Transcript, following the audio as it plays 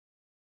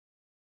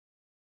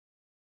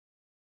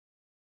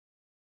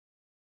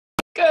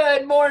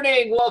Good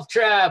morning,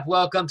 Wolftrap.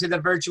 Welcome to the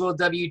virtual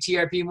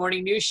WTRP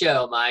morning news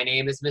show. My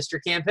name is Mr.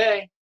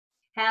 Campay.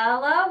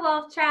 Hello,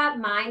 Wolftrap.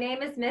 My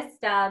name is Miss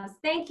Stubbs.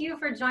 Thank you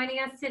for joining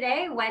us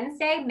today,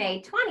 Wednesday,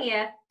 May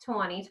 20th,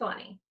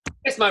 2020.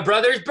 It's my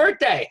brother's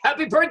birthday.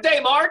 Happy birthday,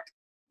 Mark.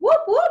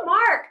 Whoop, whoop,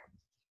 Mark.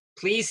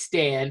 Please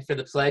stand for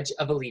the Pledge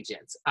of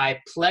Allegiance. I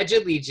pledge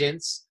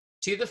allegiance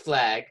to the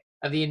flag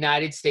of the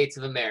United States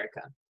of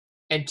America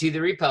and to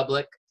the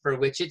republic for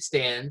which it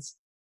stands,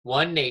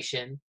 one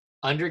nation,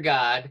 under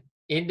God,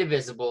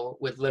 indivisible,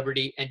 with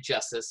liberty and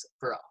justice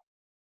for all.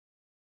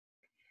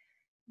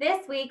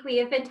 This week, we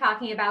have been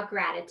talking about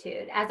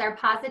gratitude as our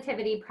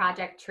positivity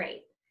project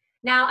trait.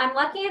 Now, I'm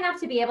lucky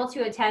enough to be able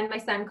to attend my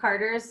son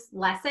Carter's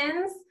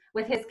lessons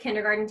with his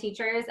kindergarten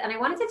teachers, and I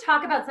wanted to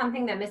talk about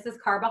something that Mrs.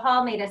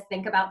 Carbajal made us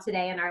think about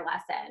today in our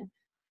lesson.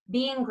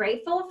 Being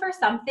grateful for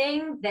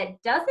something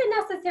that doesn't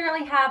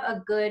necessarily have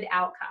a good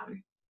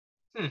outcome.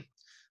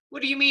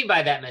 What do you mean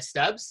by that, Miss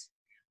Stubbs?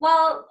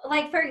 Well,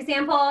 like for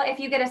example, if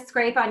you get a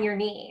scrape on your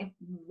knee,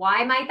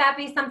 why might that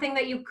be something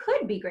that you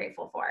could be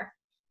grateful for?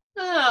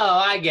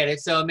 Oh, I get it.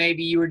 So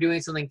maybe you were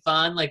doing something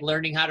fun, like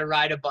learning how to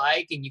ride a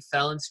bike, and you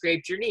fell and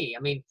scraped your knee. I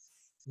mean,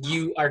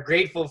 you are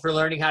grateful for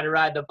learning how to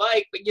ride the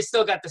bike, but you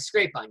still got the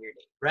scrape on your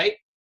knee, right?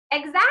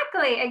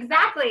 Exactly. And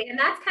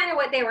that's kind of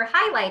what they were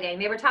highlighting.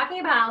 They were talking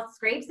about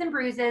scrapes and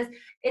bruises.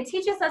 It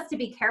teaches us to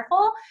be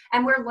careful,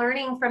 and we're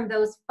learning from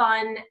those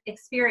fun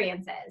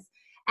experiences.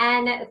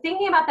 And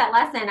thinking about that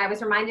lesson, I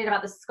was reminded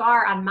about the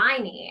scar on my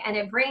knee, and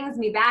it brings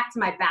me back to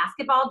my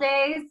basketball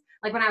days,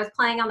 like when I was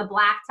playing on the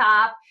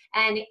blacktop.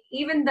 And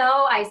even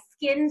though I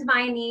skinned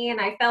my knee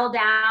and I fell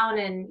down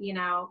and,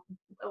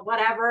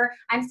 whatever,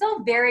 I'm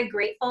still very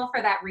grateful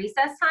for that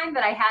recess time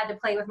that I had to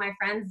play with my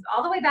friends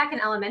all the way back in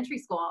elementary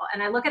school.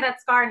 And I look at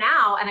that scar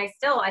now and I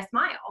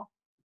smile.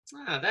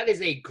 Ah, that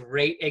is a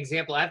great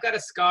example. I've got a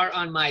scar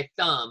on my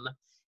thumb,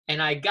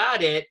 and I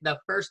got it the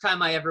first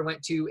time I ever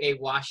went to a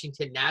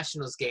Washington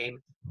Nationals game,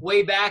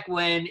 way back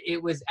when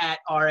it was at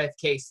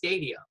RFK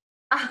Stadium.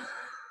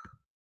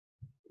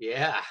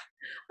 Yeah.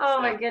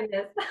 My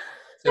goodness.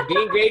 So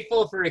being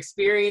grateful for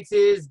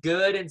experiences,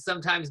 good and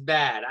sometimes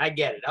bad. I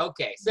get it.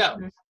 Okay, so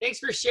thanks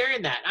for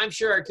sharing that. I'm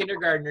sure our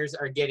kindergartners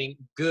are getting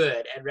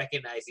good at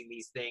recognizing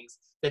these things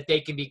that they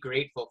can be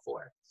grateful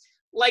for.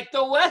 Like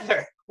the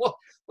weather. Well,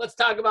 let's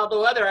talk about the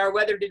weather. Our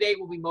weather today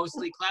will be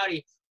mostly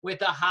cloudy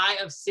with a high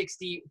of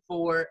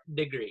 64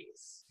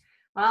 degrees.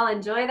 Well,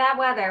 enjoy that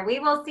weather. We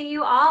will see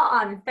you all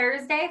on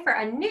Thursday for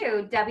a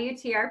new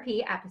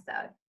WTRP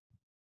episode.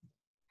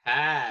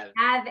 Have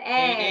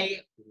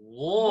a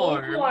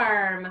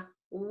warm,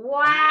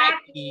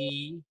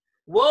 wacky,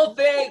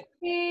 wolfing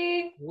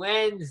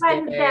Wednesday.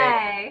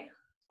 Wednesday.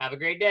 Have a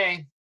great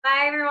day.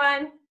 Bye,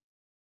 everyone.